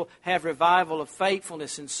people have revival of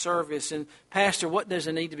faithfulness and service. And Pastor, what does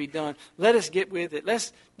it need to be done? Let us get with it.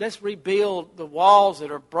 Let's rebuild the walls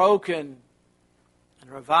that are broken. And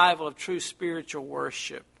a revival of true spiritual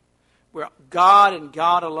worship. Where God and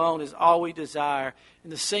God alone is all we desire.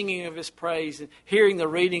 And the singing of His praise and hearing the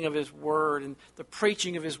reading of His Word and the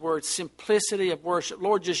preaching of His Word. Simplicity of worship.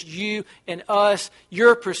 Lord, just You and us,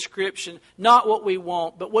 Your prescription. Not what we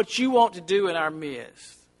want, but what You want to do in our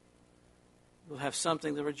midst. We'll have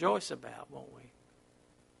something to rejoice about, won't we?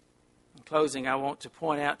 In closing, I want to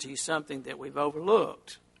point out to you something that we've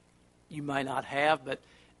overlooked. You may not have, but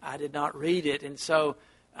I did not read it. And so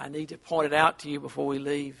I need to point it out to you before we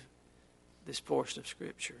leave this portion of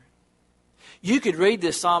Scripture. You could read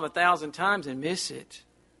this Psalm 1,000 times and miss it.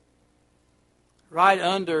 Right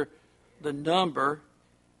under the number,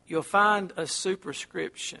 you'll find a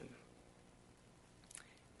superscription.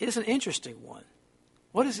 It's an interesting one.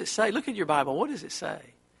 What does it say? Look at your Bible. What does it say?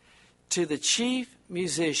 To the chief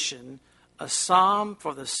musician, a psalm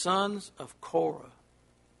for the sons of Korah.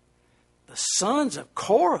 The sons of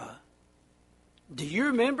Korah? Do you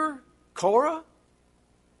remember Korah?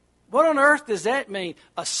 What on earth does that mean?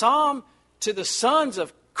 A psalm to the sons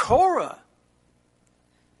of Korah.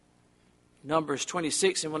 Numbers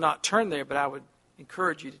 26, and we'll not turn there, but I would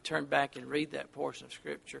encourage you to turn back and read that portion of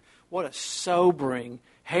Scripture. What a sobering,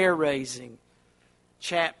 hair-raising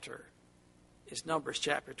chapter is Numbers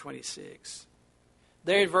chapter 26.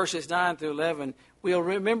 There in verses 9 through 11, we'll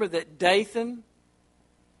remember that Dathan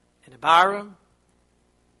and Abiram,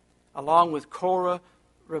 along with Korah,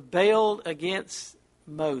 rebelled against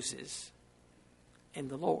Moses and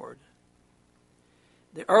the Lord.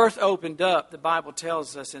 The earth opened up, the Bible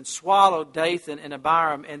tells us, and swallowed Dathan and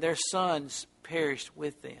Abiram, and their sons perished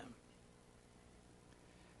with them.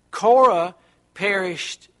 Korah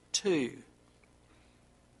perished too.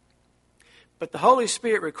 But the Holy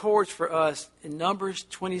Spirit records for us in Numbers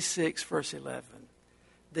 26, verse 11,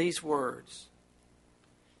 these words.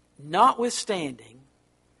 Notwithstanding,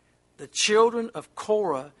 the children of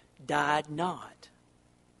Korah died not.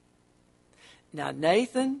 Now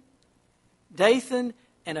Dathan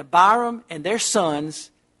and Abiram and their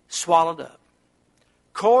sons swallowed up.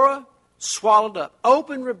 Korah swallowed up.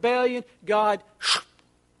 Open rebellion, God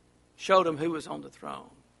showed them who was on the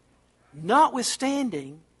throne.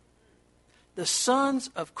 Notwithstanding, The sons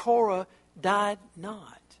of Korah died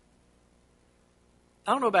not.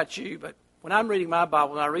 I don't know about you, but when I'm reading my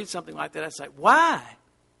Bible and I read something like that, I say, why?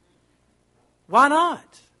 Why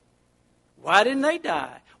not? Why didn't they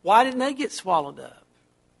die? Why didn't they get swallowed up?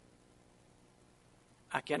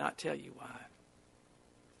 I cannot tell you why.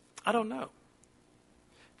 I don't know.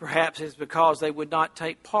 Perhaps it's because they would not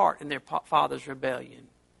take part in their father's rebellion.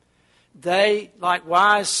 They, like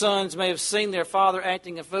wise sons, may have seen their father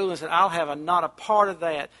acting a fool and said, I'll have not a part of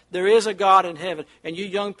that. There is a God in heaven. And you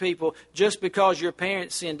young people, just because your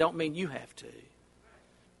parents sin don't mean you have to.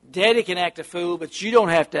 Daddy can act a fool, but you don't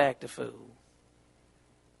have to act a fool.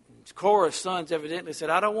 Korah's sons evidently said,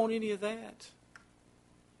 I don't want any of that.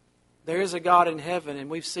 There is a God in heaven, and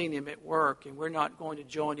we've seen him at work, and we're not going to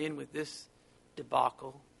join in with this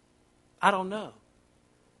debacle. I don't know.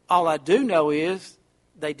 All I do know is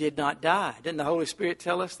they did not die. Didn't the Holy Spirit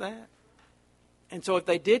tell us that? And so if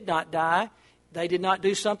they did not die, they did not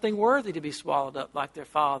do something worthy to be swallowed up like their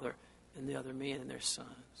father and the other men and their sons.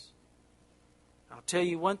 I'll tell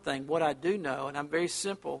you one thing. What I do know, and I'm very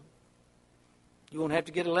simple, you won't have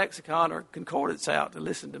to get a lexicon or concordance out to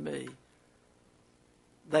listen to me.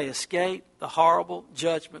 They escaped the horrible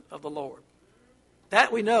judgment of the Lord.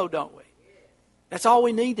 That we know, don't we? That's all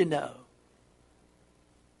we need to know.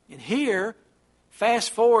 And here,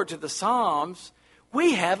 fast forward to the Psalms,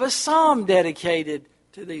 we have a psalm dedicated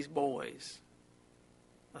to these boys.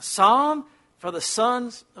 A psalm for the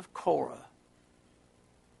sons of Korah.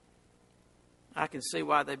 I can see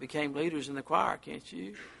why they became leaders in the choir, can't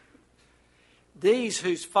you? These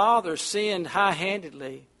whose fathers sinned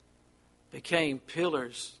high-handedly became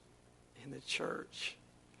pillars in the church.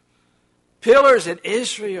 Pillars in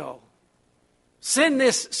Israel. Send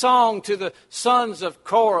this song to the sons of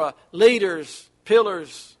Korah, leaders,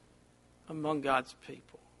 pillars among God's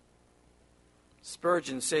people.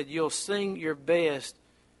 Spurgeon said, you'll sing your best.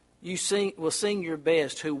 Will sing your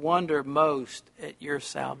best who wonder most at your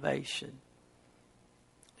salvation.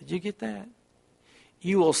 Did you get that?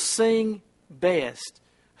 You will sing best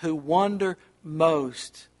who wonder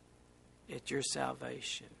most at your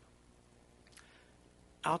salvation.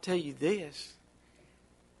 I'll tell you this.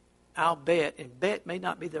 I'll bet, and bet may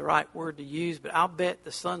not be the right word to use, but I'll bet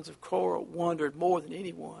the sons of Korah wondered more than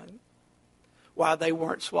anyone why they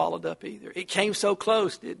weren't swallowed up either. It came so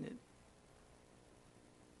close, didn't it?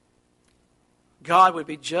 God would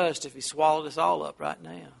be just if he swallowed us all up right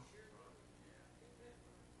now.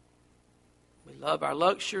 We love our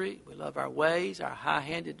luxury. We love our ways, our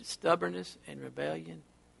high-handed stubbornness and rebellion.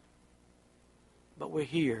 But we're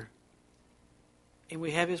here. And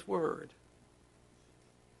we have his word.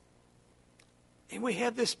 And we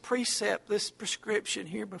have this precept, this prescription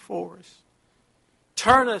here before us.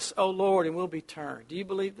 Turn us, O Lord, and we'll be turned. Do you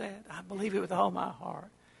believe that? I believe it with all my heart.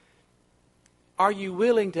 Are you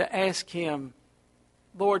willing to ask him,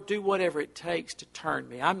 Lord, do whatever it takes to turn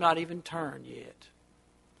me? I'm not even turned yet.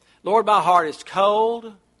 Lord, my heart is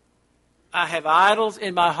cold. I have idols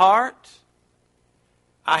in my heart.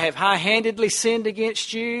 I have high-handedly sinned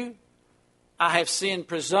against you. I have sinned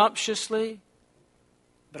presumptuously.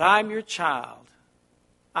 But I'm your child.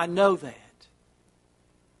 I know that.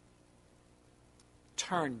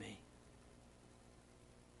 Turn me.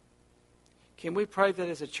 Can we pray that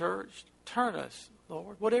as a church? Turn us,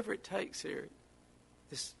 Lord, whatever it takes here.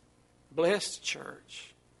 This blessed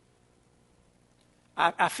church.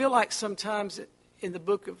 I feel like sometimes in the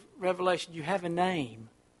book of Revelation you have a name.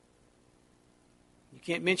 You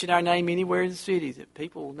can't mention our name anywhere in the city that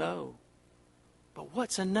people will know. But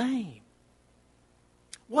what's a name?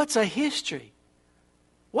 What's a history?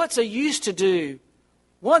 What's a used to do?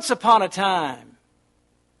 Once upon a time.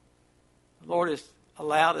 The Lord has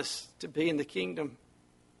allowed us to be in the kingdom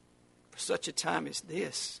for such a time as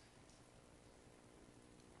this.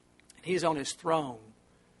 And he's on his throne.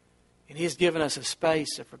 And he's given us a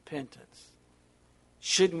space of repentance.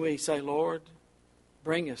 Shouldn't we say, Lord,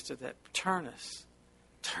 bring us to that. Turn us.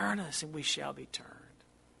 Turn us and we shall be turned.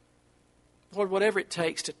 Lord, whatever it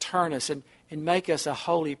takes to turn us and make us a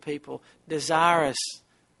holy people, desirous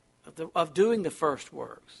of doing the first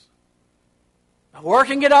works, of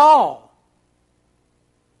working it all.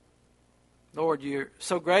 Lord, you're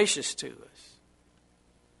so gracious to us.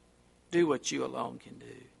 Do what you alone can do.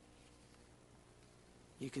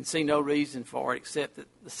 You can see no reason for it except that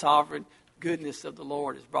the sovereign goodness of the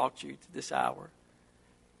Lord has brought you to this hour.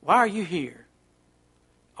 Why are you here?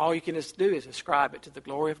 All you can just do is ascribe it to the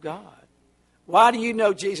glory of God. Why do you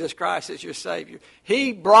know Jesus Christ as your Savior?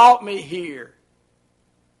 He brought me here.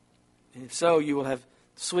 And if so, you will have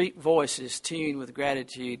sweet voices tuned with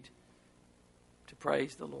gratitude to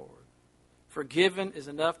praise the Lord. forgiven is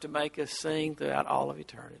enough to make us sing throughout all of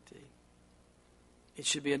eternity. It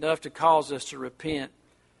should be enough to cause us to repent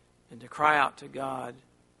and to cry out to God,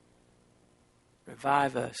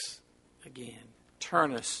 revive us again.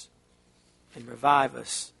 Turn us and revive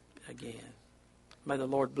us again. May the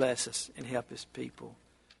Lord bless us and help His people.